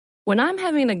When I'm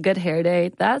having a good hair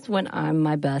day, that's when I'm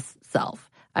my best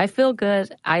self. I feel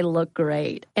good, I look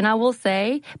great. And I will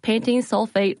say, Pantene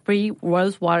Sulfate-Free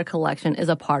Rose Water Collection is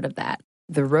a part of that.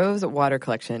 The Rose Water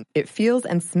Collection. It feels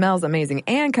and smells amazing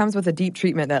and comes with a deep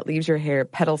treatment that leaves your hair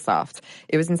petal soft.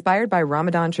 It was inspired by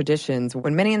Ramadan traditions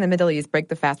when many in the Middle East break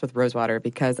the fast with rose water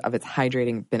because of its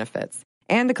hydrating benefits.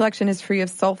 And the collection is free of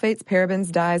sulfates,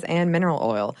 parabens, dyes, and mineral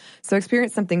oil. So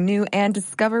experience something new and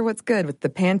discover what's good with the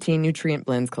Pantene Nutrient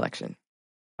Blends collection.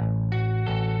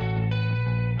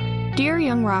 Dear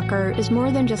Young Rocker is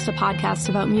more than just a podcast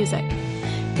about music.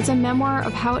 It's a memoir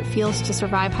of how it feels to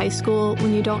survive high school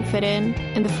when you don't fit in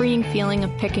and the freeing feeling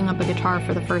of picking up a guitar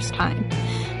for the first time.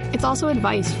 It's also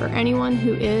advice for anyone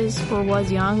who is or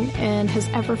was young and has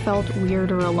ever felt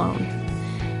weird or alone.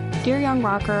 Dear Young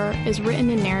Rocker is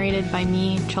written and narrated by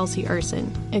me, Chelsea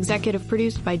Urson, executive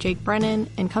produced by Jake Brennan,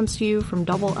 and comes to you from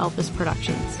Double Elvis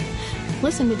Productions.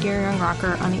 Listen to Dear Young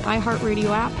Rocker on the iHeartRadio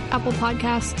app, Apple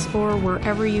Podcasts, or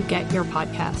wherever you get your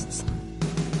podcasts.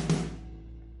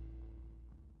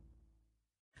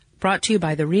 Brought to you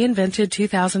by the reinvented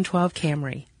 2012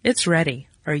 Camry. It's ready.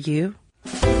 Are you?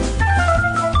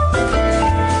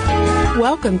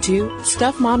 Welcome to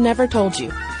Stuff Mom Never Told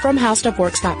You from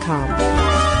HowStuffWorks.com.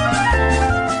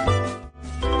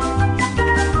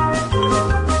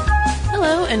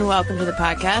 Hello and welcome to the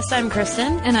podcast. I'm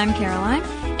Kristen. And I'm Caroline.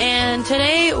 And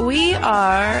today we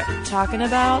are talking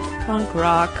about punk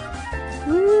rock.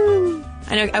 Woo!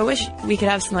 I wish we could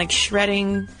have some like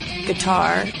shredding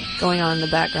guitar going on in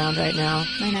the background right now.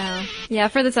 I know. Yeah,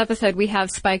 for this episode we have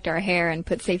spiked our hair and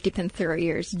put safety pins through our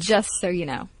ears, just so you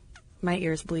know. My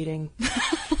ear's bleeding.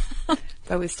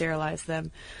 But we sterilized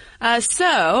them.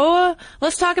 So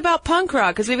let's talk about punk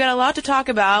rock, because we've got a lot to talk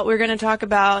about. We're going to talk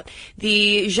about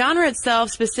the genre itself,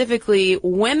 specifically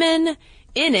women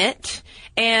in it.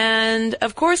 And,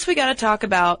 of course, we got to talk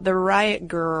about the Riot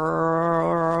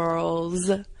Girls.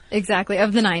 Exactly,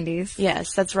 of the 90s.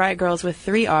 Yes, that's Riot Girls with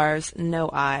 3 R's, no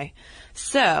I.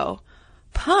 So,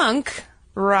 punk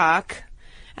rock,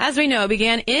 as we know,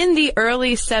 began in the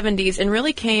early 70s and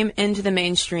really came into the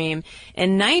mainstream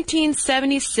in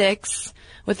 1976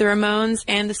 with the Ramones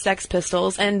and the Sex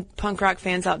Pistols. And punk rock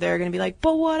fans out there are going to be like,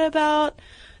 but what about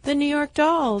the New York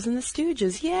Dolls and the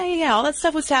Stooges? Yeah. All that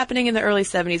stuff was happening in the early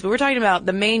 70s. But we're talking about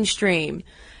the mainstream,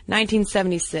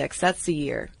 1976. That's the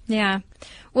year. Yeah.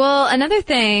 Well, another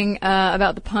thing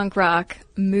about the punk rock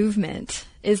movement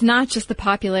is not just the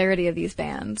popularity of these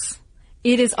bands.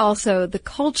 It is also the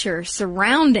culture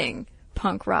surrounding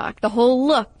punk rock, the whole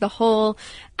look, the whole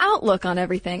outlook on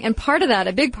everything. And part of that,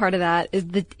 a big part of that, is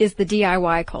the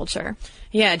DIY culture.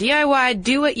 Yeah, DIY,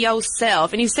 do it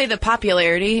yourself. And you say the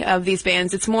popularity of these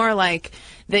bands, it's more like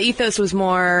the ethos was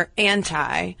more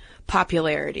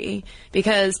anti-popularity,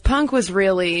 because punk was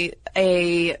really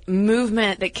a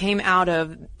movement that came out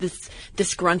of this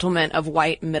disgruntlement of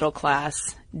white middle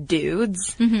class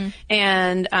dudes. Mm-hmm.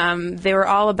 And they were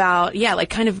all about, like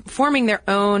kind of forming their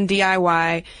own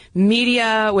DIY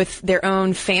media with their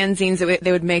own fanzines that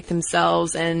they would make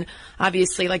themselves, and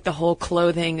obviously like the whole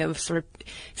clothing of sort of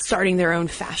starting their own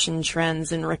fashion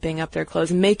trends and ripping up their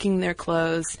clothes, making their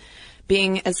clothes,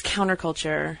 being as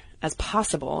counterculture as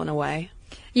possible in a way.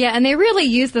 Yeah, and they really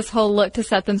used this whole look to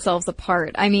set themselves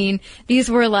apart. I mean, these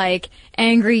were like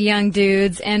angry young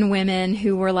dudes and women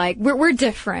who were like, we're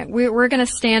different. We're going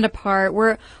to stand apart.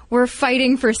 We're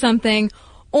fighting for something,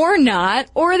 or not,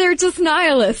 or they're just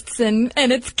nihilists and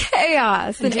it's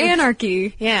chaos and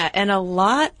anarchy. Yeah, and a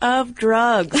lot of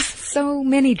drugs. So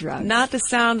many drugs. Not to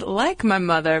sound like my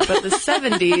mother, but the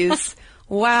 70s,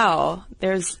 wow,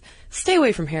 stay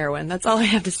away from heroin. That's all I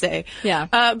have to say. Yeah.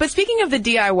 But speaking of the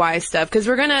DIY stuff, because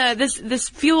this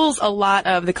fuels a lot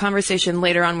of the conversation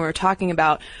later on when we're talking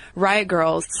about Riot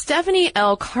Girls. Stephanie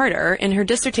L. Carter, in her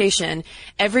dissertation,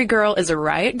 Every Girl is a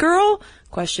Riot Girl? ?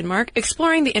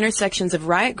 Exploring the intersections of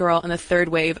Riot Girl and the third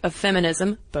wave of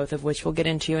feminism, both of which we'll get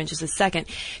into in just a second.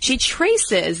 She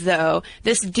traces, though,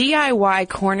 this DIY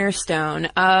cornerstone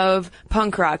of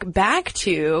punk rock back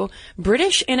to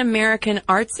British and American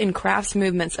arts and crafts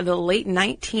movements of the late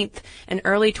 19th and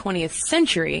early 20th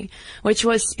century, which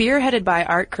was spearheaded by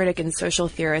art critic and social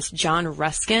theorist John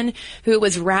Ruskin, who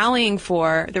was rallying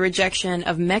for the rejection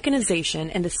of mechanization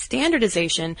and the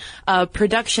standardization of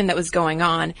production that was going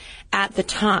on at the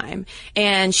time.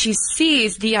 And she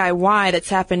sees DIY that's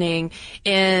happening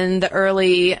in the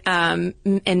early and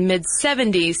mid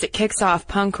 70s that kicks off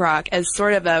punk rock as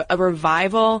sort of a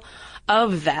revival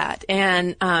of that.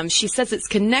 And she says it's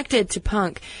connected to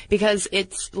punk because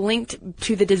it's linked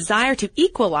to the desire to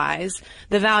equalize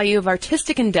the value of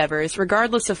artistic endeavors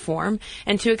regardless of form,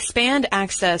 and to expand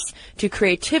access to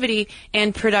creativity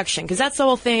and production. Because that's the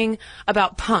whole thing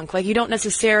about punk. Like, you don't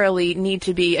necessarily need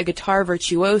to be a guitar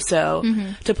virtuoso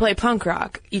to play punk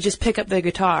rock. You just pick up the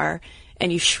guitar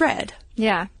and you shred.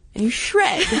 Yeah. And you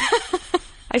shred.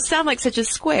 I sound like such a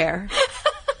square.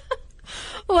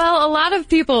 Well, a lot of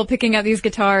people picking up these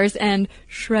guitars and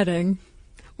shredding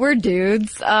were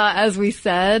dudes, as we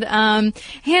said.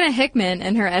 Hannah Hickman,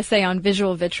 in her essay on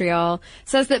visual vitriol,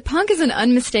 says that punk is an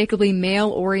unmistakably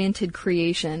male-oriented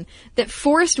creation that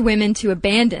forced women to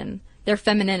abandon their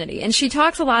femininity. And she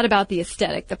talks a lot about the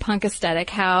aesthetic, the punk aesthetic,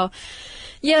 how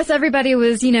yes, everybody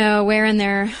was, wearing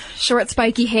their short,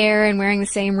 spiky hair and wearing the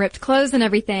same ripped clothes and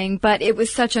everything, but it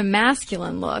was such a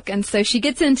masculine look. And so she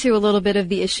gets into a little bit of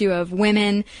the issue of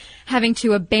women having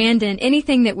to abandon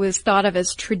anything that was thought of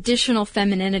as traditional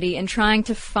femininity and trying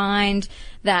to find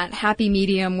that happy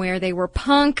medium where they were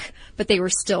punk, but they were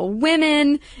still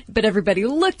women, but everybody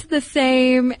looked the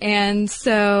same. And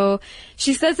so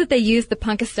she says that they used the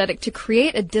punk aesthetic to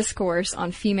create a discourse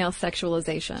on female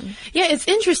sexualization. Yeah, it's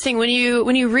interesting when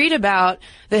you read about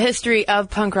the history of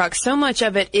punk rock, so much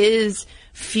of it is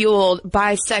fueled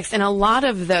by sex, and a lot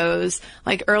of those,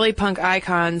 like early punk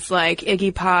icons like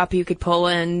Iggy Pop, you could pull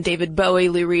in David Bowie,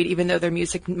 Lou Reed, even though their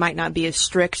music might not be as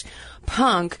strict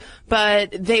punk,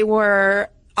 but they were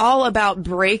all about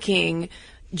breaking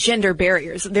gender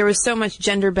barriers. There was so much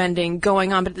gender bending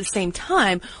going on, but at the same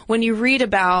time, when you read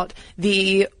about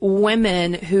the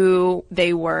women who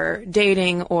they were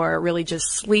dating or really just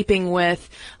sleeping with,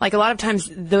 like a lot of times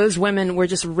those women were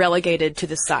just relegated to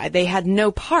the side. They had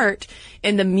no part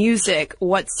in the music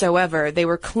whatsoever. They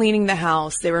were cleaning the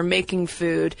house. They were making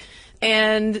food.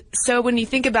 And so when you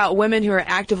think about women who are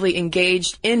actively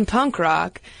engaged in punk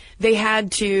rock, they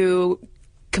had to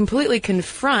completely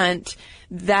confront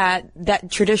that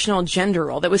traditional gender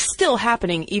role that was still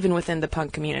happening even within the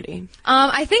punk community.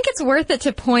 I think it's worth it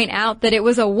to point out that it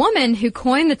was a woman who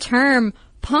coined the term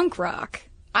punk rock.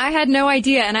 I had no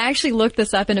idea, and I actually looked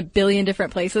this up in a billion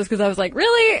different places because I was like,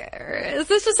 really? Is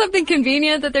this just something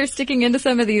convenient that they're sticking into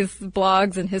some of these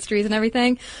blogs and histories and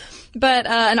everything? But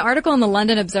an article in the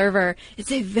London Observer,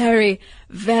 it's a very,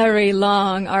 very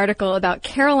long article about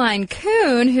Caroline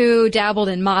Coon, who dabbled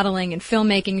in modeling and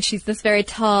filmmaking. She's this very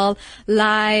tall,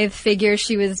 live figure.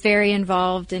 She was very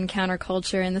involved in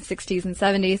counterculture in the 60s and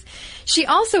 70s. She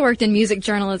also worked in music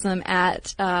journalism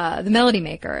at The Melody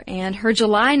Maker, and her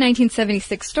July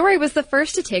 1976 story was the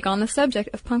first to take on the subject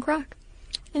of punk rock.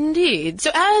 Indeed.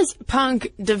 So as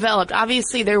punk developed,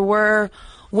 obviously there were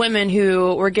women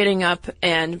who were getting up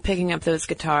and picking up those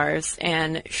guitars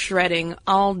and shredding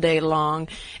all day long.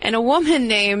 And a woman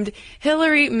named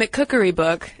Hillary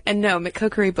McCookerybook, and no,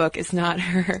 McCookerybook is not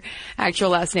her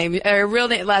actual last name. Her real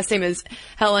last name is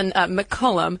Helen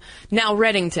McCullum, now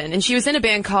Reddington. And she was in a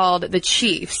band called The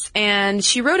Chiefs. And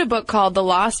she wrote a book called The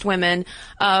Lost Women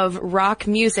of Rock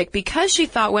Music because she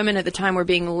thought women at the time were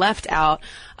being left out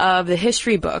of the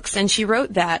history books. And she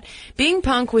wrote that being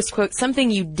punk was, quote, something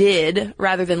you did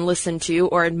rather than listened to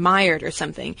or admired or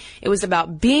something. It was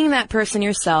about being that person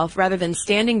yourself rather than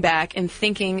standing back and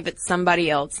thinking that somebody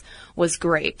else was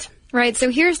great. Right, so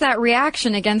here's that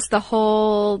reaction against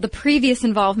the previous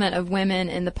involvement of women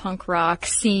in the punk rock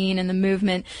scene and the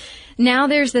movement. Now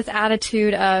there's this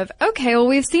attitude of, okay, well,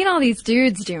 we've seen all these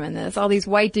dudes doing this, all these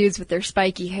white dudes with their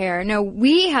spiky hair. No,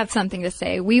 we have something to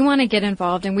say. We want to get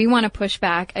involved and we want to push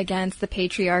back against the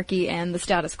patriarchy and the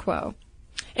status quo.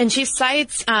 And she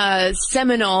cites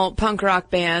seminal punk rock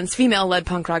bands, female-led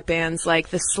punk rock bands like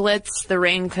the Slits, the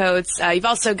Raincoats. You've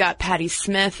also got Patti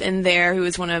Smith in there, who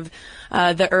was one of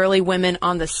the early women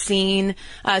on the scene,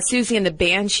 Susie and the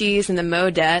Banshees and the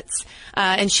Modettes.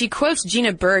 And she quotes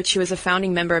Gina Birch, who was a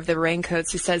founding member of the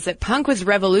Raincoats, who says that punk was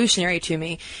revolutionary to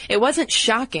me. It wasn't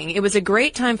shocking. It was a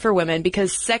great time for women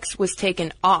because sex was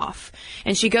taken off.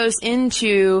 And she goes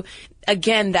into,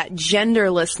 again, that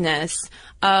genderlessness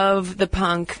of the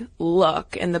punk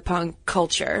look and the punk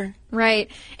culture.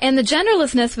 Right. And the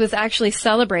genderlessness was actually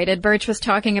celebrated. Birch was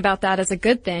talking about that as a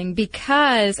good thing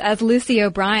because, as Lucy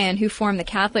O'Brien, who formed the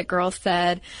Catholic Girls,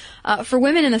 said, for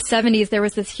women in the 70s, there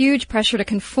was this huge pressure to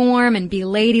conform and be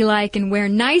ladylike and wear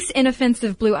nice,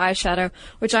 inoffensive blue eyeshadow,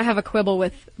 which I have a quibble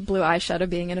with blue eyeshadow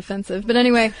being inoffensive. But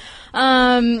anyway,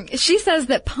 she says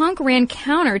that punk ran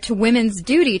counter to women's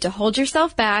duty to hold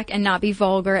yourself back and not be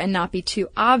vulgar and not be too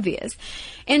obvious.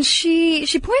 And she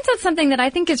points out something that I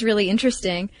think is really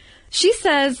interesting. She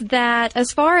says that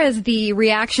as far as the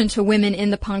reaction to women in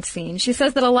the punk scene, she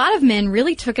says that a lot of men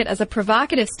really took it as a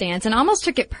provocative stance and almost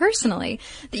took it personally,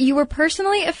 that you were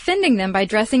personally offending them by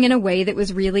dressing in a way that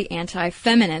was really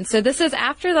anti-feminine. So this is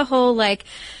after the whole,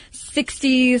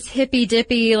 60s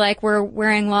hippy-dippy, we're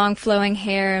wearing long flowing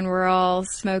hair and we're all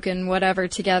smoking whatever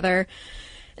together.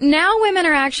 Now women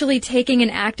are actually taking an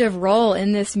active role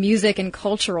in this music and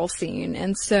cultural scene,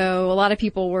 and so a lot of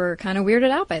people were kind of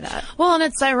weirded out by that. Well, and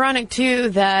it's ironic, too,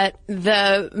 that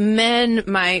the men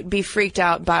might be freaked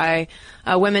out by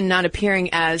women not appearing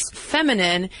as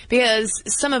feminine, because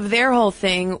some of their whole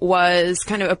thing was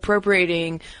kind of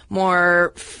appropriating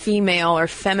more female or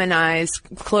feminized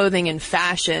clothing and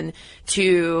fashion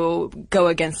to go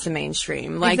against the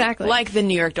mainstream. Exactly. Like the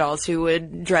New York Dolls, who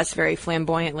would dress very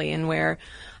flamboyantly and wear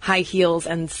high heels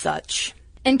and such.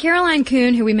 And Caroline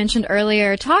Coon, who we mentioned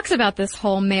earlier, talks about this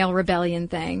whole male rebellion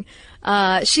thing.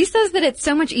 She says that it's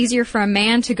so much easier for a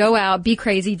man to go out, be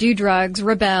crazy, do drugs,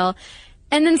 rebel,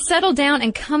 and then settle down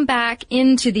and come back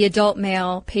into the adult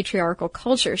male patriarchal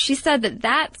culture. She said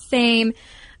that same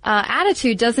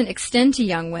attitude doesn't extend to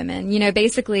young women.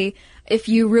 Basically, if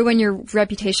you ruin your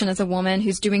reputation as a woman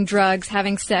who's doing drugs,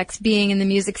 having sex, being in the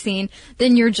music scene,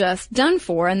 then you're just done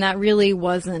for, and that really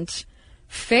wasn't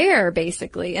fair,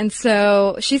 basically. And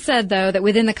so she said, though, that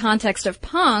within the context of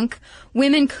punk,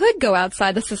 women could go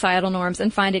outside the societal norms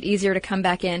and find it easier to come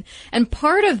back in. And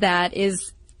part of that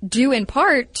is due in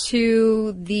part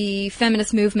to the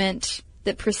feminist movement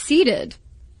that preceded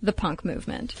the punk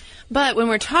movement. But when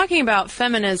we're talking about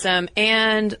feminism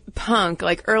and punk,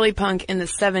 like early punk in the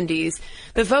 70s,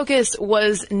 the focus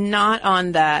was not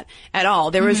on that at all.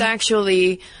 There was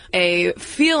actually a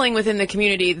feeling within the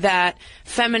community that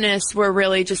feminists were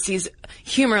really just these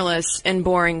humorless and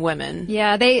boring women.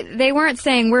 Yeah, they weren't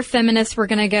saying we're feminists, we're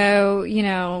going to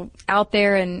go, out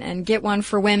there and get one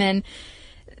for women.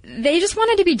 They just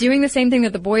wanted to be doing the same thing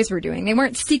that the boys were doing. They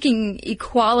weren't seeking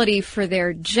equality for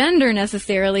their gender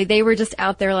necessarily. They were just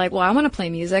out there like, well, I want to play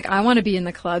music. I want to be in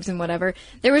the clubs and whatever.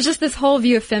 There was just this whole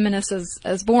view of feminists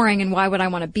as boring, and why would I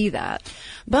want to be that?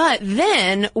 But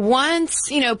then once,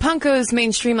 punk goes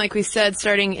mainstream, like we said,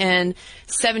 starting in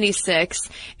 76,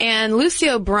 and Lucy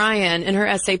O'Brien in her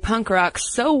essay Punk Rock,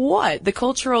 So What? The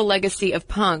Cultural Legacy of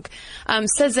Punk,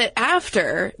 says that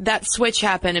after that switch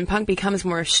happened and punk becomes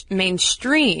more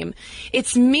mainstream,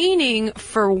 its meaning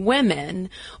for women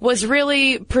was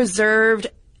really preserved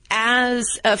as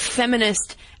a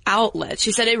feminist outlet.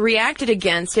 She said it reacted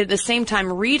against it, at the same time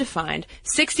redefined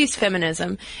 60s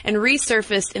feminism and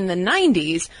resurfaced in the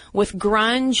 90s with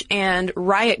grunge and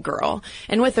Riot Grrrl.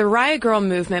 And with the Riot Grrrl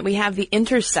movement, we have the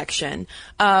intersection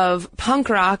of punk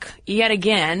rock, yet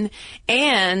again,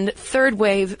 and third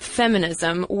wave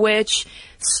feminism, which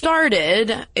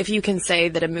started, if you can say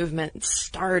that a movement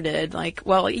started,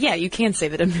 you can say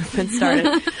that a movement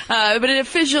started, but it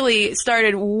officially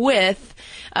started with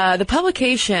the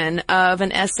publication of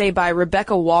an essay by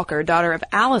Rebecca Walker, daughter of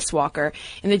Alice Walker,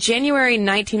 in the January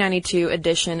 1992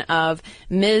 edition of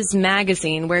Ms.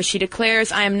 Magazine, where she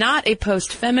declares, I am not a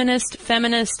post-feminist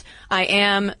feminist, I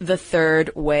am the third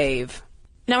wave.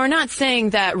 Now, we're not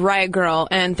saying that Riot Grrrl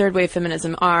and third wave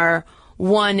feminism are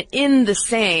one in the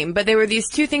same, but they were these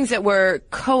two things that were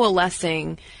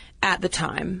coalescing at the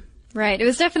time. Right. It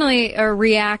was definitely a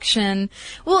reaction.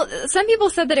 Well, some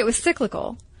people said that it was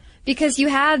cyclical, because you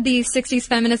had the 60s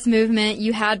feminist movement,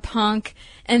 you had punk,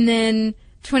 and then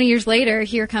 20 years later,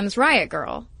 here comes Riot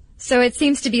Grrrl. So it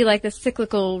seems to be like this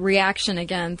cyclical reaction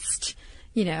against,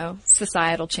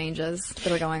 societal changes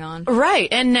that are going on. Right.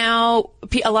 And now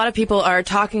a lot of people are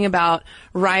talking about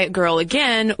Riot Grrrl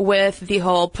again with the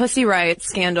whole Pussy Riot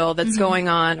scandal that's going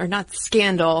on, or not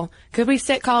scandal. Could we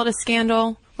call it a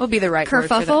scandal? What would be the right word for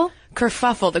that? Kerfuffle?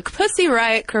 Kerfuffle, the Pussy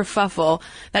Riot kerfuffle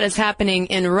that is happening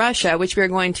in Russia, which we're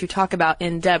going to talk about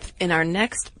in depth in our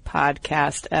next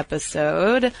podcast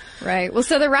episode. Right. Well,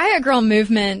 so the Riot Grrrl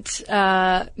movement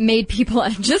made people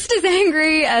just as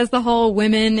angry as the whole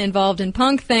women involved in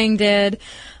punk thing did.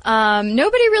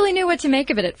 Nobody really knew what to make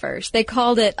of it at first. They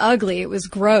called it ugly. It was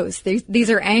gross. These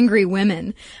are angry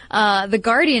women. The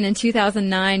Guardian in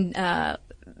 2009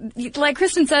 like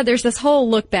Kristen said, there's this whole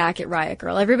look back at Riot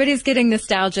Grrrl. Everybody's getting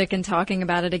nostalgic and talking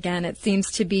about it again. It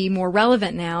seems to be more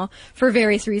relevant now for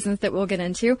various reasons that we'll get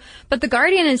into. But The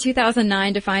Guardian in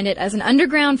 2009 defined it as an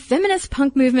underground feminist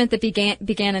punk movement that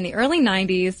began in the early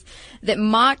 90s that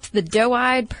mocked the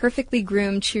doe-eyed, perfectly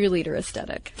groomed cheerleader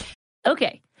aesthetic.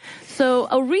 Okay. So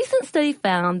a recent study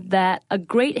found that a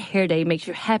great hair day makes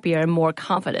you happier and more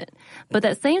confident. But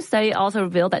that same study also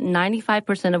revealed that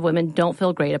 95% of women don't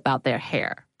feel great about their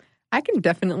hair. I can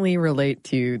definitely relate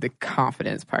to the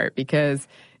confidence part, because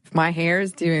my hair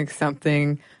is doing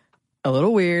something a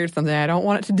little weird, something I don't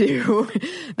want it to do,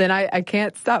 then I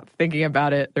can't stop thinking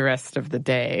about it the rest of the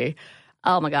day.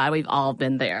 Oh my God, we've all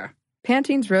been there.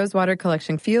 Pantene's Rosewater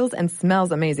collection feels and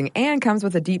smells amazing and comes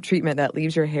with a deep treatment that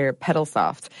leaves your hair petal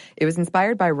soft. It was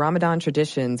inspired by Ramadan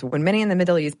traditions when many in the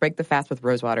Middle East break the fast with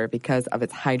rosewater because of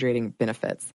its hydrating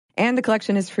benefits. And the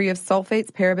collection is free of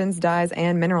sulfates, parabens, dyes,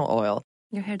 and mineral oil.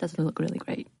 Your hair does look really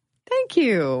great. Thank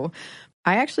you.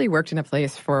 I actually worked in a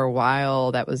place for a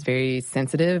while that was very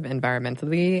sensitive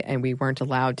environmentally, and we weren't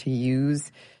allowed to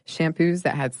use shampoos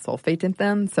that had sulfate in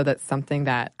them, so that's something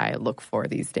that I look for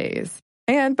these days.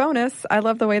 And bonus, I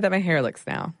love the way that my hair looks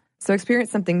now. So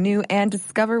experience something new and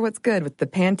discover what's good with the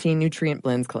Pantene Nutrient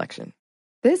Blends collection.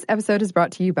 This episode is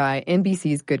brought to you by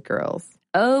NBC's Good Girls.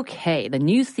 Okay, the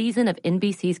new season of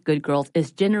NBC's Good Girls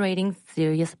is generating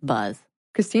serious buzz.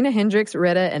 Christina Hendricks,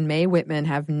 Retta, and Mae Whitman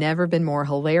have never been more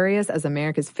hilarious as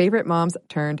America's favorite moms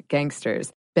turned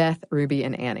gangsters, Beth, Ruby,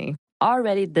 and Annie.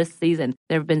 Already this season,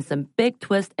 there have been some big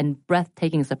twists and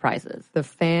breathtaking surprises. The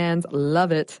fans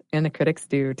love it, and the critics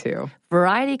do too.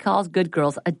 Variety calls Good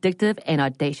Girls addictive and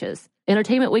audacious.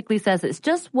 Entertainment Weekly says it's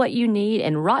just what you need,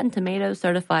 and Rotten Tomatoes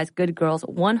certifies Good Girls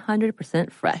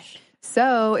 100% fresh.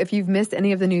 So, if you've missed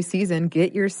any of the new season,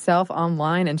 get yourself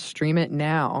online and stream it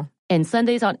now. And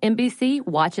Sundays on NBC,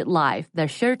 watch it live.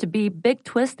 There's sure to be big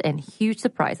twists and huge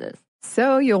surprises.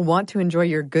 So you'll want to enjoy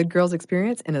your Good Girls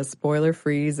experience in a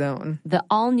spoiler-free zone. The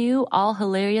all-new,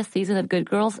 all-hilarious season of Good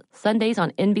Girls, Sundays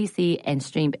on NBC and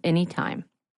streamed anytime.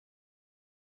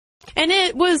 And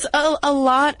it was a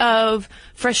lot of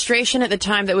frustration at the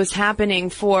time that was happening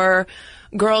for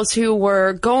girls who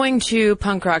were going to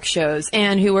punk rock shows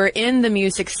and who were in the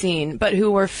music scene, but who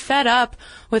were fed up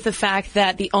with the fact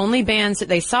that the only bands that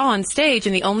they saw on stage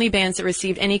and the only bands that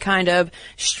received any kind of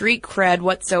street cred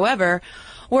whatsoever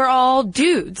were all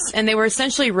dudes, and they were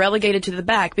essentially relegated to the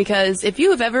back. Because if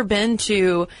you have ever been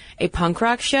to a punk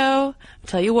rock show, I'll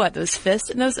tell you what, those fists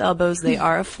and those elbows, they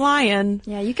are a-flying.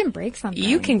 Yeah, you can break something.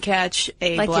 You can catch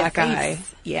a like black eye.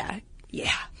 Yeah.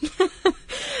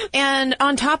 And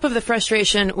on top of the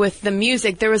frustration with the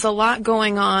music, there was a lot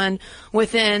going on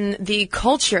within the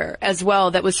culture as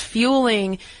well that was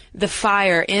fueling the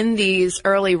fire in these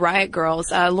early riot girls.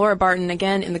 Laura Barton,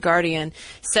 again in The Guardian,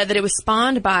 said that it was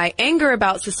spawned by anger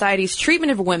about society's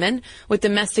treatment of women with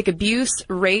domestic abuse,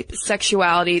 rape,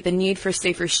 sexuality, the need for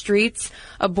safer streets,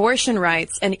 abortion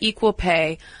rights, and equal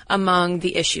pay among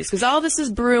the issues. Because all this is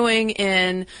brewing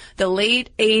in the late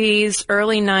 80s,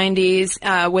 early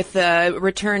 90s, with the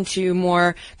return to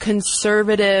more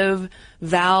conservative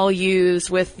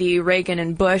values with the Reagan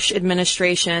and Bush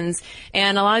administrations,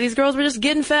 and a lot of these girls were just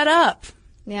getting fed up.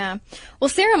 Yeah. Well,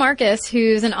 Sarah Marcus,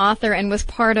 who's an author and was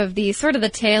part of the sort of the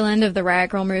tail end of the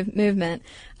Riot Girl movement,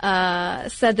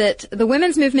 said that the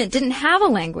women's movement didn't have a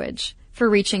language for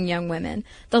reaching young women.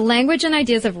 The language and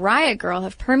ideas of Riot Girl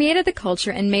have permeated the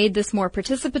culture and made this more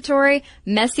participatory,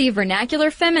 messy,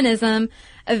 vernacular feminism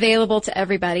available to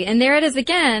everybody. And there it is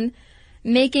again,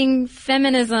 making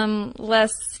feminism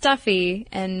less stuffy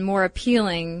and more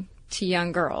appealing to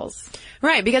young girls.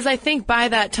 Right, because I think by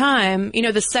that time, you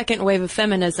know, the second wave of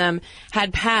feminism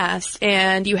had passed,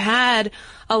 and you had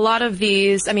a lot of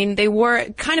these, I mean, they were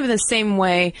kind of in the same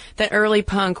way that early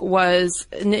punk was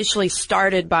initially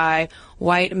started by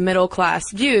white middle-class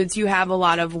dudes. You have a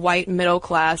lot of white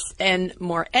middle-class and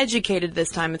more educated this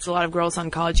time. It's a lot of girls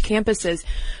on college campuses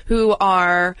who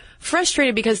are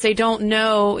frustrated because they don't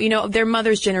know, you know, their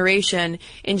mother's generation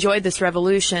enjoyed this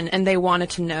revolution and they wanted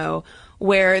to know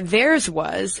where theirs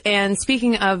was. And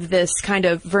speaking of this kind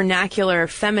of vernacular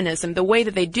feminism, the way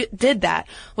that they did that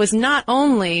was not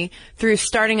only through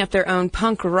starting up their own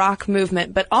punk rock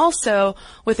movement, but also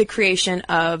with the creation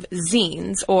of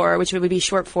zines, or which would be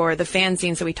short for the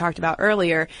fanzines that we talked about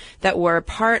earlier, that were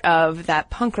part of that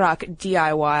punk rock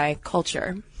DIY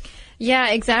culture. Yeah,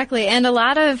 exactly. And a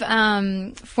lot of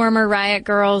former Riot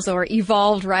Girls or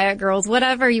evolved Riot Girls,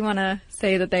 whatever you want to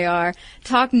say that they are,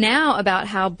 talk now about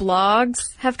how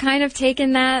blogs have kind of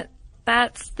taken that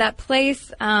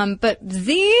place. But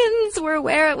zines were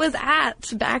where it was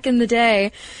at back in the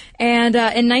day. And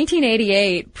in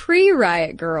 1988,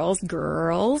 pre-Riot Girls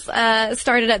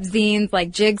started up zines like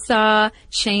Jigsaw,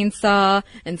 Chainsaw,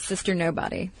 and Sister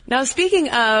Nobody. Now, speaking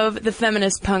of the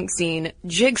feminist punk zine,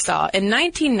 Jigsaw, in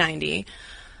 1990,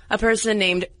 a person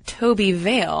named Toby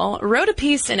Vale wrote a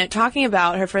piece in it talking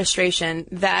about her frustration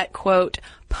that, quote,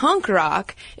 punk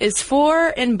rock is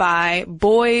for and by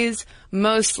boys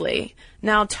mostly.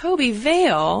 Now, Toby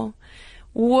Vale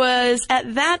was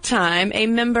at that time a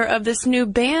member of this new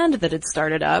band that had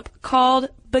started up called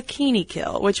Bikini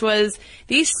Kill, which was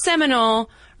the seminal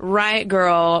Riot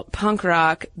Girl punk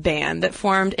rock band that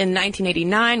formed in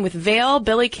 1989 with Vale,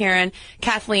 Billy Karen,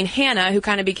 Kathleen Hanna, who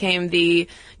kind of became the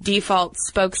default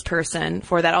spokesperson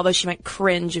for that, although she might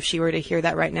cringe if she were to hear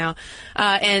that right now,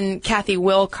 and Kathy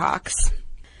Wilcox.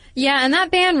 Yeah, and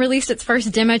that band released its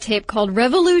first demo tape called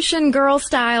Revolution Girl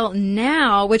Style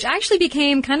Now, which actually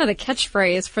became kind of the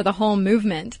catchphrase for the whole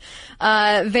movement.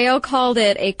 Vale called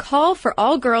it a call for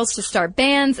all girls to start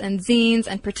bands and zines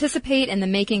and participate in the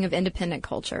making of independent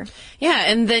culture. Yeah,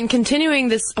 and then continuing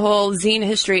this whole zine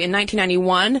history, in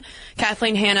 1991,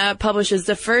 Kathleen Hanna publishes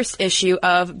the first issue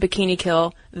of Bikini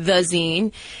Kill, the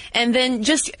zine. And then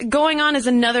just going on as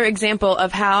another example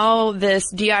of how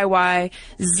this DIY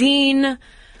zine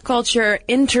culture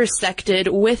intersected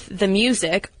with the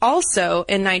music. Also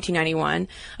in 1991,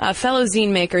 fellow zine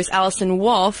makers Allison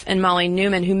Wolfe and Molly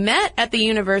Newman, who met at the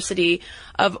University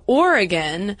of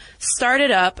Oregon, started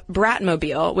up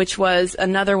Bratmobile, which was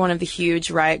another one of the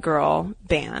huge Riot Girl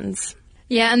bands.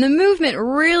 Yeah, and the movement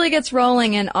really gets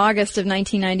rolling in August of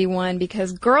 1991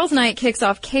 because Girls' Night kicks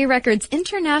off K-Record's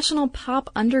International Pop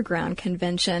Underground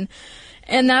Convention.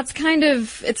 And that's kind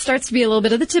of, it starts to be a little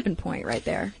bit of the tipping point right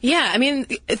there. Yeah, I mean,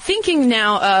 thinking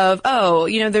now of,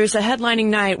 there's a headlining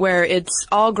night where it's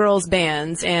all girls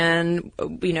bands and,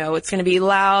 it's going to be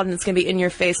loud and it's going to be in your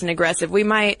face and aggressive. We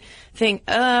might think,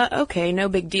 okay, no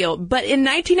big deal. But in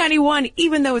 1991,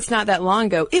 even though it's not that long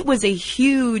ago, it was a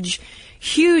huge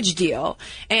deal.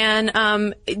 And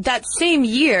that same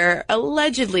year,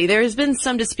 allegedly, there has been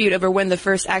some dispute over when the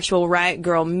first actual Riot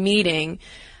Girl meeting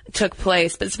took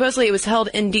place, but supposedly it was held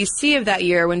in D.C. of that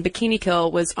year when Bikini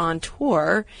Kill was on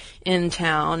tour in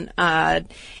town.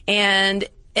 And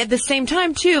at the same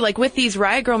time, too, like with these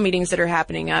Riot Girl meetings that are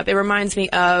happening up, it reminds me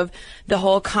of the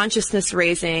whole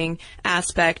consciousness-raising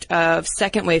aspect of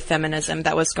second wave feminism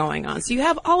that was going on. So you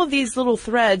have all of these little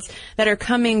threads that are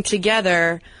coming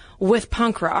together with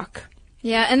punk rock.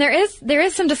 Yeah, and there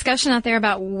is some discussion out there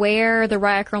about where the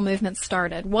Riot Girl movement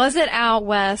started. Was it out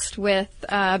west with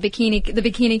the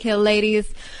Bikini Kill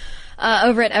ladies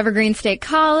over at Evergreen State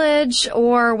College,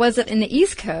 or was it on the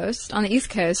East Coast,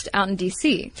 out in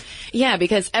D.C.? Yeah,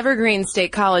 because Evergreen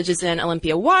State College is in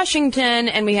Olympia, Washington,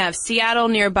 and we have Seattle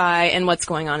nearby, and what's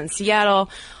going on in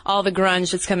Seattle, all the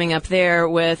grunge that's coming up there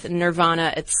with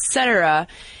Nirvana, etc.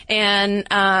 And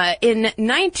in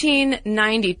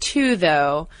 1992,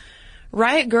 though,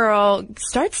 Riot Girl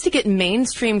starts to get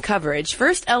mainstream coverage.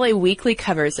 First, LA Weekly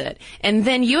covers it, and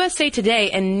then USA Today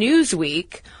and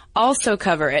Newsweek also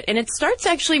cover it. And it starts to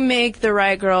actually make the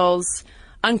Riot Girls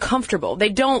uncomfortable. They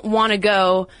don't want to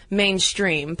go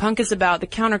mainstream. Punk is about the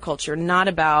counterculture, not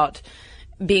about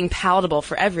being palatable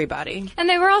for everybody. And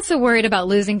they were also worried about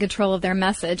losing control of their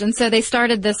message, and so they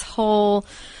started this whole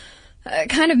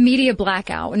kind of media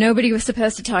blackout. Nobody was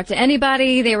supposed to talk to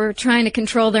anybody. They were trying to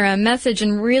control their own message,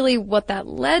 and really what that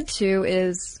led to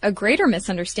is a greater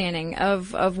misunderstanding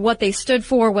of what they stood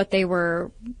for, what they were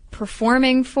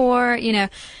performing for.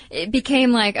 It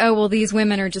became like, oh, well, these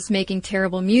women are just making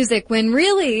terrible music, when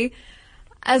really,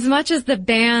 as much as the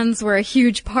bands were a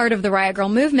huge part of the Riot Girl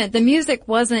movement, the music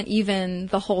wasn't even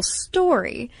the whole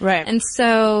story. Right. And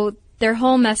so their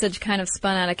whole message kind of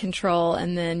spun out of control,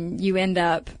 and then you end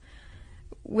up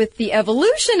with the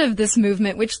evolution of this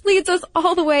movement, which leads us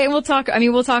all the way, and we'll talk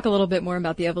a little bit more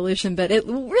about the evolution, but it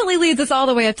really leads us all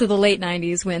the way up to the late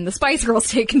 90s when the Spice Girls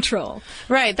take control.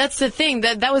 Right, that's the thing.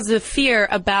 That was the fear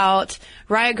about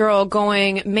Riot Girl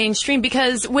going mainstream,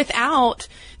 because without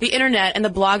the internet and the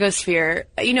blogosphere,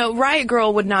 Riot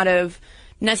Girl would not have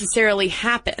necessarily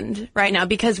happened right now,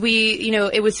 because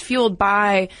it was fueled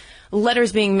by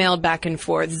letters being mailed back and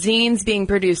forth, zines being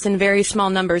produced in very small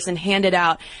numbers and handed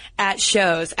out at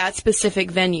shows, at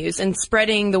specific venues, and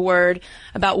spreading the word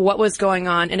about what was going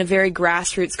on in a very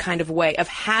grassroots kind of way, of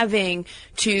having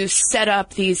to set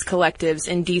up these collectives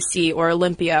in DC or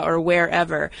Olympia or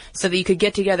wherever so that you could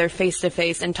get together face to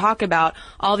face and talk about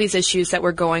all these issues that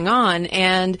were going on.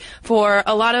 And for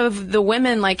a lot of the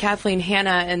women like Kathleen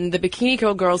Hanna and the Bikini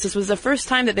Kill girls, this was the first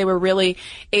time that they were really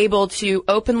able to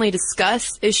openly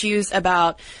discuss issues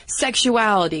about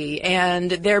sexuality and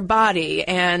their body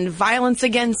and violence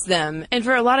against them. And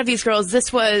for a lot of these girls,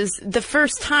 this was the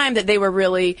first time that they were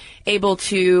really able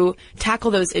to tackle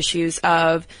those issues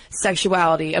of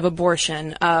sexuality, of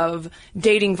abortion, of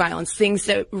dating violence, things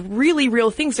that really real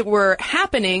things that were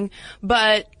happening,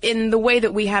 but in the way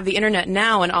that we have the internet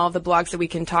now and all of the blogs that we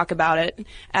can talk about it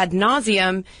ad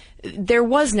nauseum, there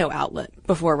was no outlet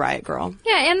before Riot Girl.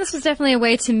 Yeah, and this was definitely a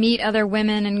way to meet other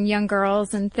women and young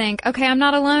girls and think, okay, I'm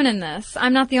not alone in this.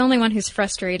 I'm not the only one who's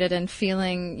frustrated and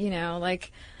feeling,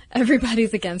 like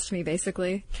everybody's against me,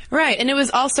 basically. Right. And it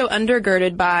was also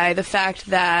undergirded by the fact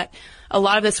that a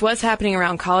lot of this was happening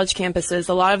around college campuses.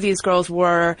 A lot of these girls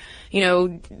were,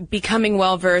 becoming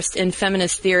well-versed in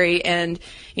feminist theory and,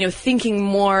 thinking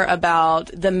more about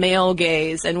the male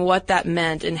gaze and what that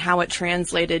meant and how it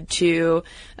translated to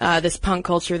this punk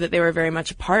culture that they were very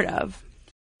much a part of.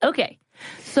 Okay.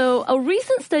 So a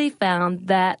recent study found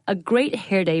that a great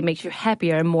hair day makes you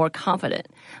happier and more confident.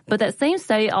 But that same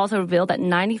study also revealed that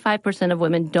 95% of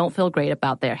women don't feel great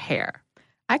about their hair.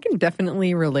 I can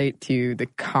definitely relate to the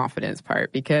confidence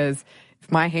part because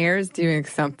if my hair is doing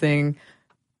something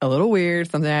a little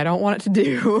weird, something I don't want it to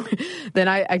do, then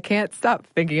I can't stop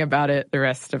thinking about it the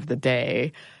rest of the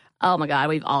day. Oh my God,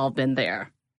 we've all been there.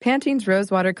 Pantene's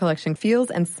Rosewater collection feels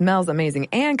and smells amazing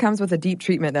and comes with a deep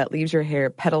treatment that leaves your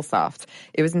hair petal soft.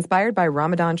 It was inspired by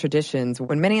Ramadan traditions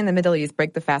when many in the Middle East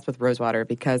break the fast with rosewater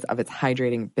because of its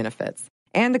hydrating benefits.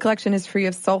 And the collection is free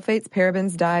of sulfates,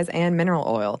 parabens, dyes, and mineral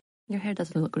oil. Your hair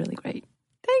does look really great.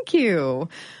 Thank you.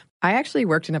 I actually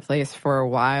worked in a place for a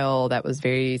while that was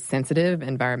very sensitive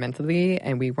environmentally,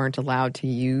 and we weren't allowed to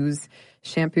use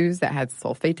shampoos that had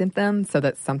sulfate in them, so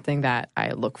that's something that I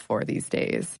look for these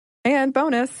days. And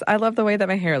bonus, I love the way that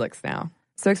my hair looks now.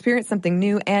 So experience something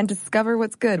new and discover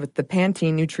what's good with the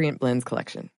Pantene Nutrient Blends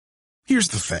collection. Here's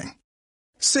the thing.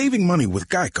 Saving money with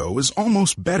Geico is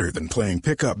almost better than playing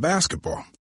pickup basketball.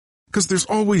 Because there's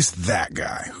always that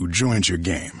guy who joins your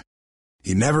game.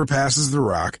 He never passes the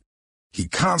rock, he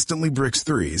constantly bricks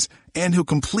threes, and he'll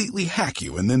completely hack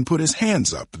you and then put his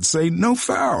hands up and say, "No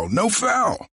foul, no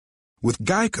foul." With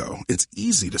Geico, it's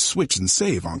easy to switch and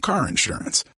save on car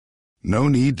insurance. No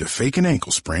need to fake an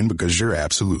ankle sprain because you're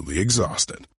absolutely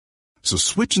exhausted. So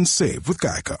switch and save with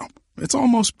Geico. It's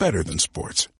almost better than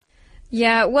sports.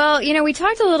 Yeah, well, we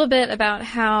talked a little bit about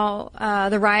how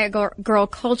the Riot Girl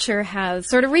culture has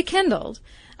sort of rekindled,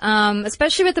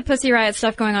 especially with the Pussy Riot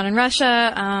stuff going on in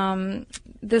Russia,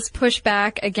 this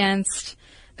pushback against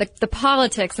the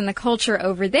politics and the culture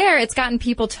over there. It's gotten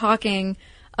people talking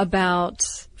about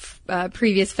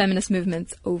previous feminist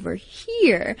movements over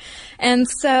here. And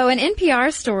so an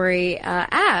NPR story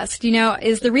asked,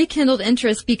 is the rekindled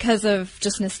interest because of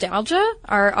just nostalgia?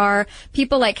 Are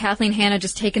people like Kathleen Hanna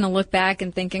just taking a look back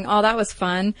and thinking, oh, that was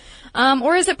fun?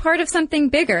 Or is it part of something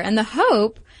bigger? And the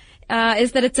hope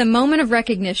is that it's a moment of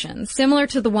recognition, similar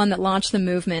to the one that launched the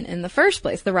movement in the first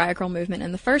place, the Riot Girl movement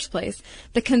in the first place.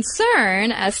 The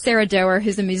concern, as Sarah Doer,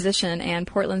 who's a musician and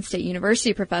Portland State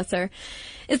University professor,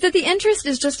 is that the interest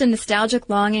is just a nostalgic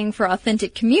longing for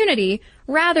authentic community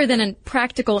rather than a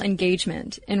practical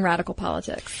engagement in radical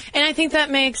politics. And I think that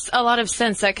makes a lot of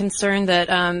sense, that concern that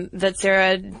that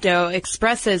Sarah Doe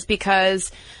expresses,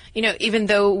 because, even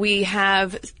though we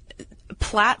have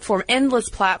endless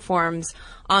platforms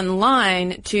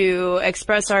online to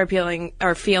express our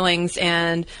feelings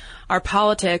and our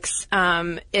politics,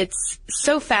 it's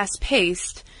so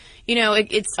fast-paced.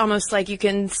 It's almost like you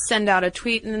can send out a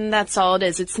tweet and that's all it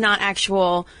is. It's not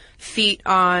actual feet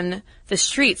on the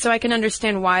street. So I can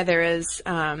understand why there's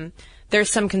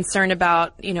some concern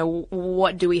about,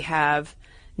 what do we have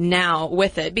now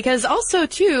with it? Because also,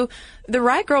 too, the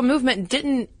Riot Girl movement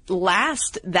didn't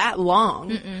last that long.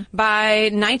 Mm-mm. By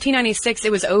 1996,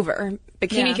 it was over.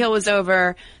 Bikini Kill was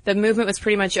over. The movement was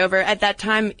pretty much over. At that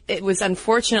time, it was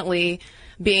unfortunately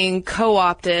being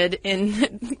co-opted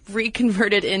and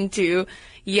reconverted into,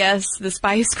 yes, the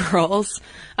Spice Girls.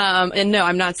 And no,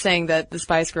 I'm not saying that the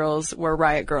Spice Girls were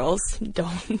Riot Girls.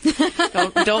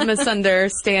 Don't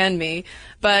misunderstand me.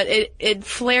 But it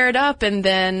flared up, and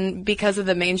then because of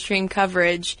the mainstream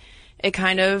coverage, it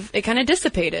kind of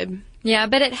dissipated. Yeah,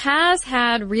 but it has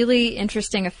had really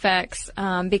interesting effects,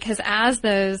 because as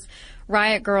those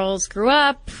Riot Girls grew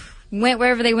up, went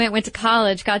wherever they went to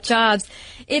college, got jobs,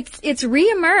 it's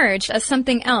reemerged as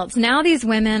something else. Now these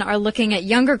women are looking at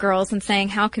younger girls and saying,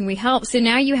 how can we help? So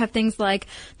now you have things like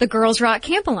the Girls Rock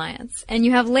Camp Alliance, and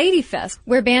you have Lady Fest,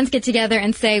 where bands get together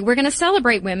and say, we're going to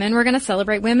celebrate women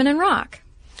in rock.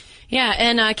 Yeah,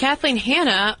 and Kathleen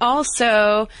Hanna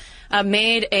also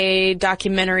made a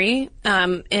documentary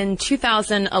in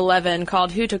 2011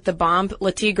 called Who Took the Bomb?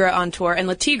 La Tigra on Tour. And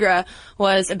La Tigra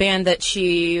was a band that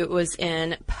she was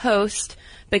in post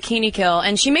Bikini Kill.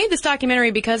 And she made this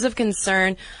documentary because of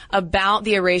concern about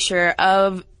the erasure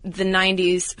of the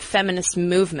 90s feminist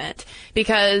movement.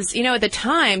 Because, at the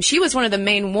time, she was one of the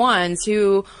main ones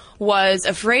who was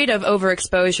afraid of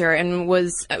overexposure and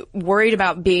was worried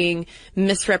about being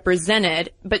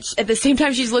misrepresented. But at the same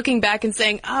time, she's looking back and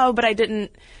saying, oh, but I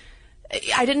didn't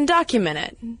document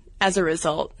it as a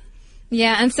result.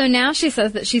 Yeah, and so now she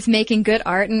says that she's making good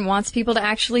art and wants people to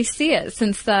actually see it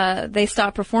since they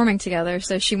stopped performing together.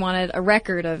 So she wanted a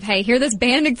record of, hey, here this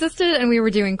band existed and we were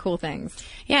doing cool things.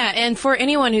 Yeah, and for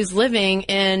anyone who's living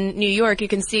in New York, you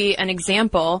can see an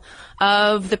example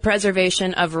of the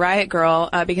preservation of Riot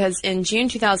Grrrl because in June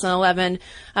 2011,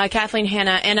 Kathleen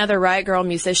Hanna and other Riot Grrrl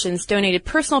musicians donated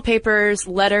personal papers,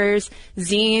 letters,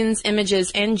 zines,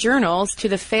 images, and journals to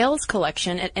the Fales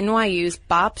collection at NYU's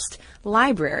Bobst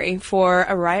Library for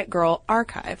a Riot Grrrl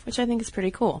archive, which I think is pretty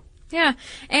cool. Yeah,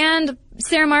 and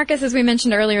Sarah Marcus, as we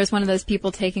mentioned earlier, is one of those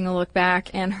people taking a look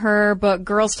back, and her book,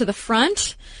 Girls to the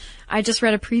Front, I just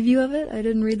read a preview of it. I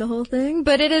didn't read the whole thing,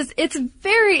 but it's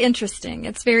very interesting.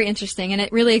 It's very interesting, and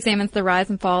it really examines the rise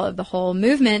and fall of the whole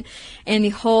movement and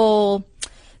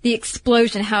the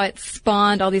explosion, how it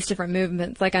spawned all these different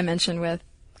movements, like I mentioned with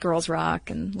Girls Rock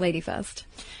and Ladyfest.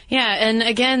 Yeah, and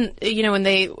again, you know,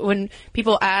 when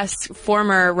people ask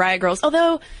former Riot Grrrls,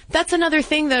 although that's another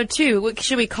thing though too,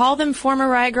 should we call them former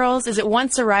Riot Grrrls? Is it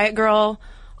once a Riot Grrrl,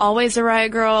 always a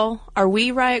Riot Grrrl? Are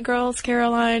we Riot Grrrls,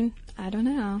 Caroline? I don't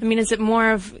know. I mean, is it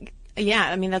more of, yeah,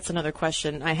 I mean, that's another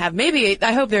question I have. Maybe,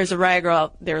 I hope there's a Riot Grrrl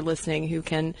out there listening who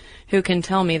can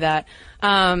tell me that.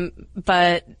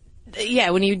 But yeah,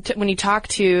 when you talk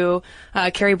to,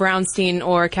 Carrie Brownstein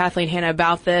or Kathleen Hanna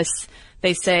about this,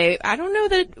 they say, I don't know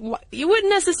that you wouldn't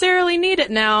necessarily need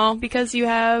it now because you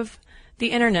have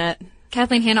the internet.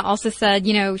 Kathleen Hanna also said,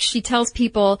 you know, she tells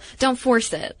people, don't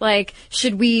force it. Like,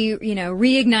 should we, you know,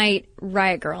 reignite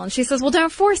Riot Grrrl? And she says, well,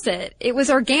 don't force it. It was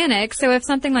organic, so if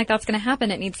something like that's going to happen,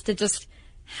 it needs to just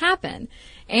happen.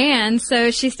 And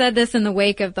so she said this in the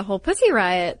wake of the whole Pussy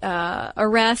Riot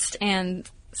arrest and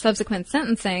subsequent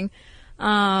sentencing,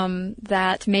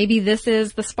 that maybe this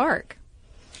is the spark.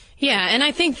 Yeah, and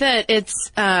I think that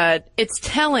it's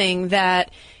telling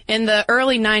that in the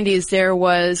early 90s there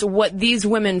was what these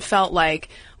women felt like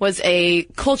was a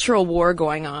cultural war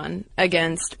going on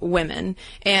against women.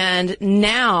 And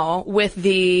now with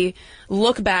the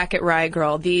look back at Riot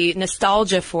Grrrl, the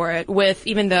nostalgia for it, with,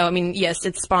 even though, I mean, yes,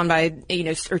 it's spawned by, you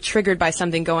know, or triggered by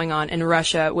something going on in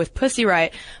Russia with Pussy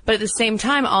Riot, but at the same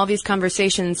time, all these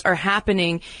conversations are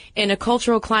happening in a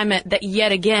cultural climate that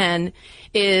yet again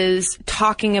is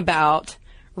talking about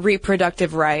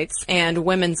reproductive rights and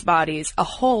women's bodies a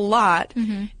whole lot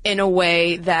in a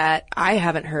way that I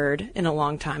haven't heard in a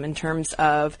long time in terms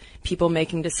of people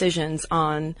making decisions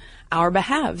on our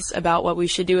behalves about what we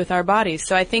should do with our bodies.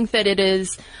 So I think that it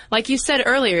is, like you said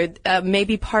earlier,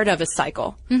 maybe part of a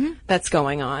cycle that's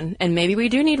going on. And maybe we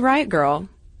do need Riot Grrrl.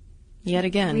 Yet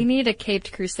again. We need a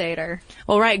caped crusader.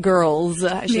 Well, Riot Girls,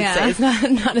 I should say. It's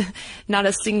not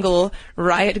a single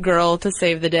Riot Grrrl to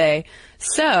save the day.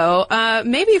 So,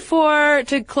 maybe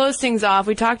to close things off,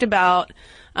 we talked about,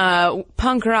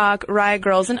 punk rock, Riot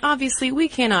Grrrls, and obviously we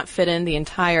cannot fit in the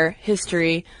entire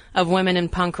history of women in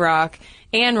punk rock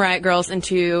and Riot Grrrls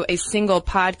into a single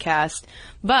podcast.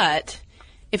 But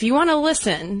if you want to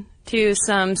listen to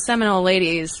some seminal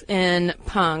ladies in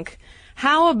punk,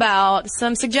 how about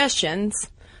some suggestions?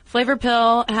 Flavor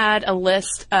Pill had a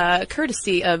list,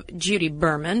 courtesy of Judy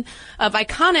Berman, of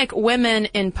iconic women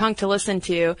in punk to listen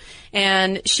to,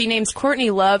 and she names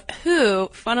Courtney Love, who,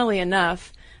 funnily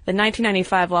enough, the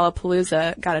 1995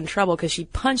 Lollapalooza got in trouble because she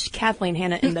punched Kathleen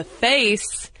Hanna in the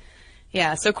face.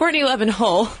 Yeah, so Courtney Love and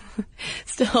Hole,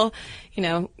 still, you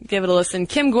know, give it a listen.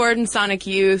 Kim Gordon, Sonic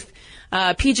Youth,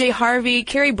 PJ Harvey,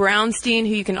 Carrie Brownstein,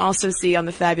 who you can also see on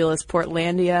the fabulous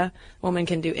Portlandia. Woman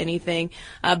Can Do Anything.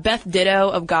 Beth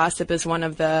Ditto of Gossip is one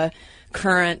of the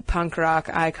current punk rock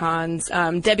icons.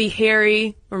 Debbie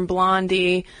Harry from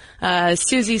Blondie.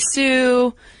 Susie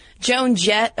Sue. Joan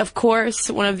Jett, of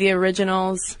course, one of the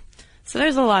originals. So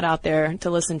there's a lot out there to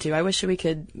listen to. I wish we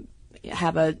could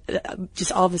have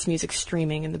just all of this music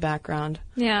streaming in the background.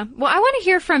 Yeah. Well, I want to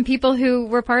hear from people who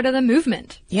were part of the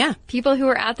movement. Yeah. People who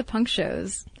were at the punk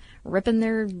shows, ripping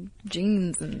their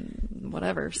jeans and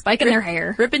whatever, spiking their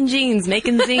hair. Ripping jeans,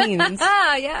 making zines.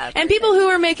 Yeah. And people who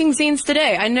are making zines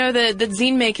today. I know that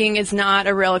zine making is not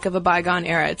a relic of a bygone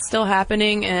era. It's still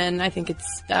happening, and I think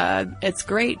it's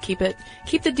great. Keep the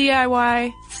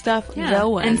DIY stuff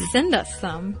going. And send us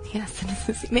some. Yeah, send us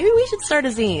a zine. Maybe we should start a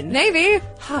zine. Maybe.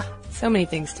 So many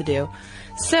things to do.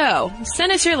 So,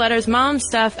 send us your letters,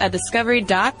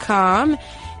 momstuff@discovery.com.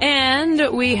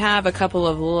 And we have a couple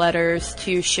of letters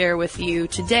to share with you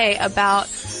today about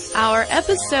our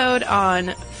episode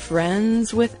on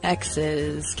friends with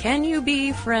exes. Can you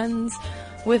be friends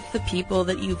with the people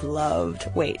that you've loved?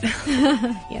 Wait.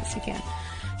 Yes, you can.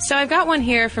 So I've got one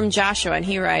here from Joshua, and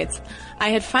he writes, I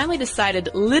had finally decided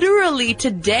literally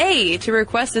today to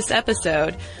request this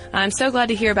episode. I'm so glad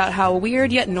to hear about how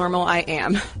weird yet normal I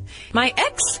am. My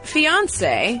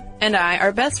ex-fiance and I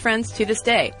are best friends to this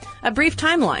day. A brief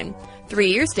timeline. 3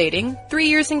 years dating, 3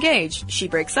 years engaged. She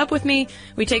breaks up with me.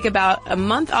 We take about a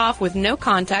month off with no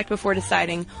contact before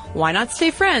deciding, why not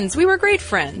stay friends? We were great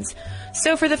friends.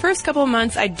 So for the first couple of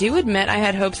months, I do admit I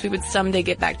had hopes we would someday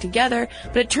get back together,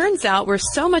 but it turns out we're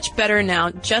so much better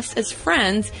now just as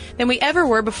friends than we ever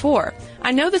were before.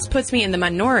 I know this puts me in the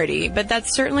minority, but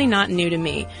that's certainly not new to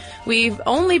me. We've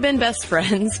only been best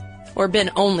friends, or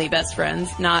been only best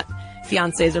friends, not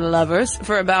fiancés or lovers,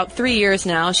 for about 3 years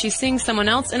now. She's seeing someone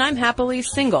else, and I'm happily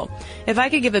single. If I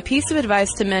could give a piece of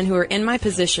advice to men who are in my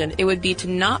position, it would be to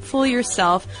not fool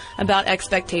yourself about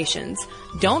expectations.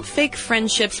 Don't fake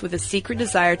friendships with a secret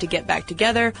desire to get back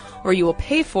together, or you will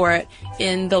pay for it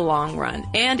in the long run.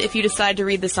 And if you decide to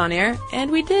read this on air,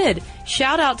 and we did,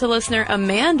 shout out to listener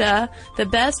Amanda, the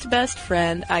best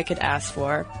friend I could ask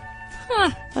for.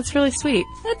 Huh, that's really sweet.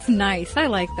 That's nice. I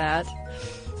like that.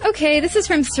 Okay, this is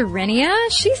from Serenia.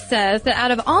 She says that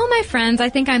out of all my friends, I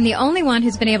think I'm the only one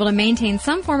who's been able to maintain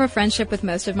some form of friendship with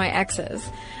most of my exes.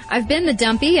 I've been the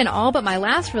dumpy in all but my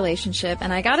last relationship,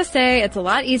 and I gotta say, it's a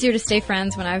lot easier to stay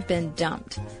friends when I've been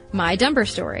dumped. My dumper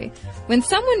story. When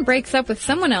someone breaks up with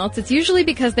someone else, it's usually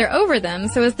because they're over them,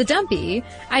 so as the dumpy,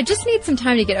 I just need some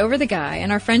time to get over the guy,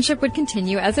 and our friendship would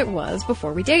continue as it was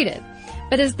before we dated.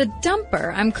 But as the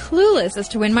dumper, I'm clueless as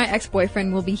to when my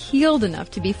ex-boyfriend will be healed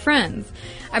enough to be friends.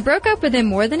 I broke up with him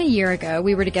more than a year ago.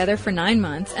 We were together for 9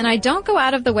 months, and I don't go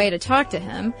out of the way to talk to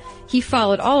him. He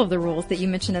followed all of the rules that you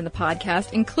mentioned in the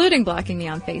podcast, including blocking me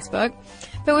on Facebook.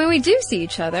 But when we do see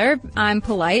each other, I'm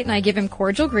polite and I give him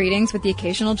cordial greetings with the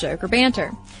occasional joke or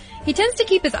banter. He tends to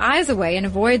keep his eyes away and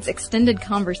avoids extended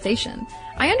conversation.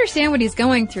 I understand what he's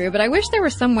going through, but I wish there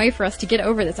was some way for us to get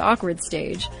over this awkward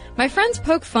stage. My friends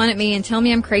poke fun at me and tell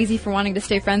me I'm crazy for wanting to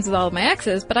stay friends with all of my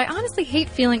exes, but I honestly hate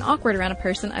feeling awkward around a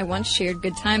person I once shared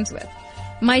good times with.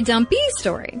 My dumpy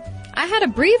story. I had a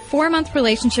brief 4-month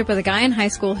relationship with a guy in high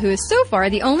school who is so far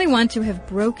the only one to have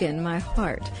broken my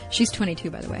heart. She's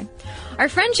 22, by the way. Our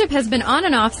friendship has been on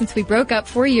and off since we broke up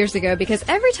 4 years ago because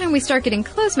every time we start getting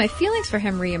close, my feelings for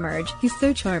him reemerge. He's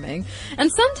so charming.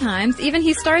 And sometimes, even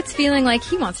he starts feeling like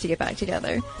he wants to get back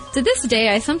together. To this day,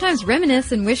 I sometimes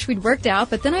reminisce and wish we'd worked out,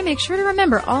 but then I make sure to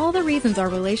remember all the reasons our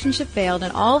relationship failed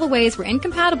and all the ways we're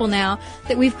incompatible now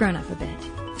that we've grown up a bit.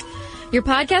 Your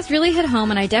podcast really hit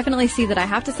home, and I definitely see that I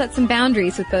have to set some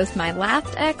boundaries with both my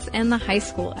last ex and the high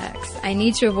school ex. I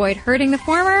need to avoid hurting the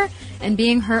former and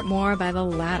being hurt more by the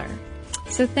latter.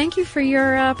 So thank you for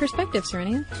your perspective,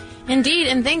 Serenia. Indeed,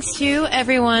 and thanks to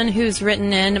everyone who's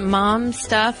written in.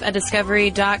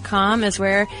 momstuff@discovery.com is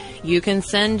where you can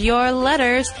send your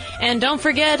letters. And don't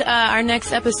forget, our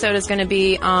next episode is going to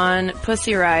be on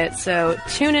Pussy Riot, so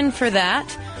tune in for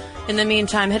that. In the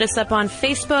meantime, hit us up on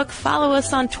Facebook, follow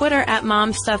us on Twitter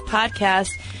 @MomStuffPodcast.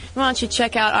 Why don't you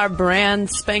check out our brand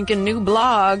spanking new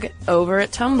blog over at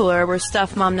Tumblr, we're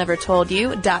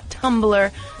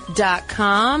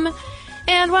StuffMomNeverToldYou.tumblr.com.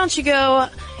 And why don't you go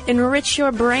enrich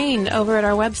your brain over at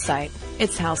our website.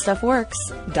 It's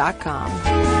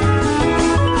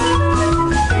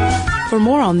HowStuffWorks.com. For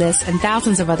more on this and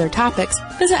thousands of other topics,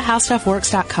 visit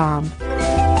HowStuffWorks.com.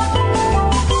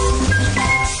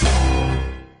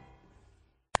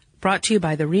 Brought to you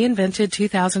by the reinvented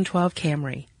 2012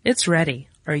 Camry. It's ready.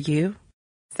 Are you?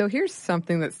 So here's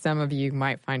something that some of you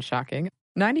might find shocking.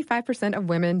 95% of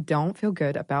women don't feel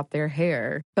good about their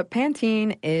hair. But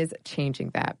Pantene is changing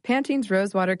that. Pantene's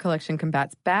Rosewater collection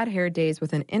combats bad hair days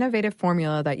with an innovative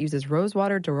formula that uses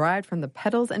rosewater derived from the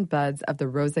petals and buds of the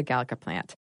Rosa gallica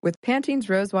plant. With Pantene's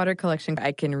Rosewater collection,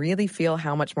 I can really feel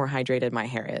how much more hydrated my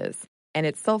hair is. And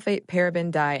it's sulfate,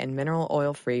 paraben, dye, and mineral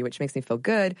oil free, which makes me feel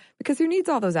good because who needs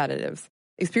all those additives?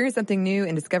 Experience something new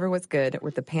and discover what's good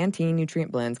with the Pantene Nutrient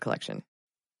Blends collection.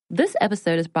 This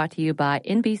episode is brought to you by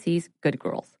NBC's Good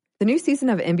Girls. The new season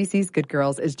of NBC's Good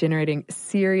Girls is generating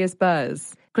serious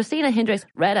buzz. Christina Hendricks,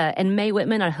 Retta, and Mae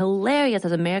Whitman are hilarious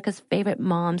as America's favorite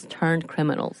moms turned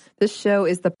criminals. This show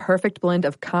is the perfect blend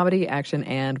of comedy, action,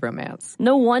 and romance.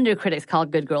 No wonder critics call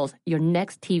Good Girls your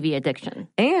next TV addiction.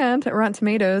 And Rotten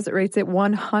Tomatoes rates it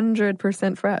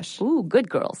 100% fresh. Ooh, Good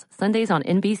Girls, Sundays on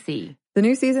NBC. The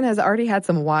new season has already had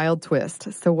some wild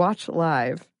twists, so watch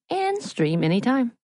live. And stream anytime.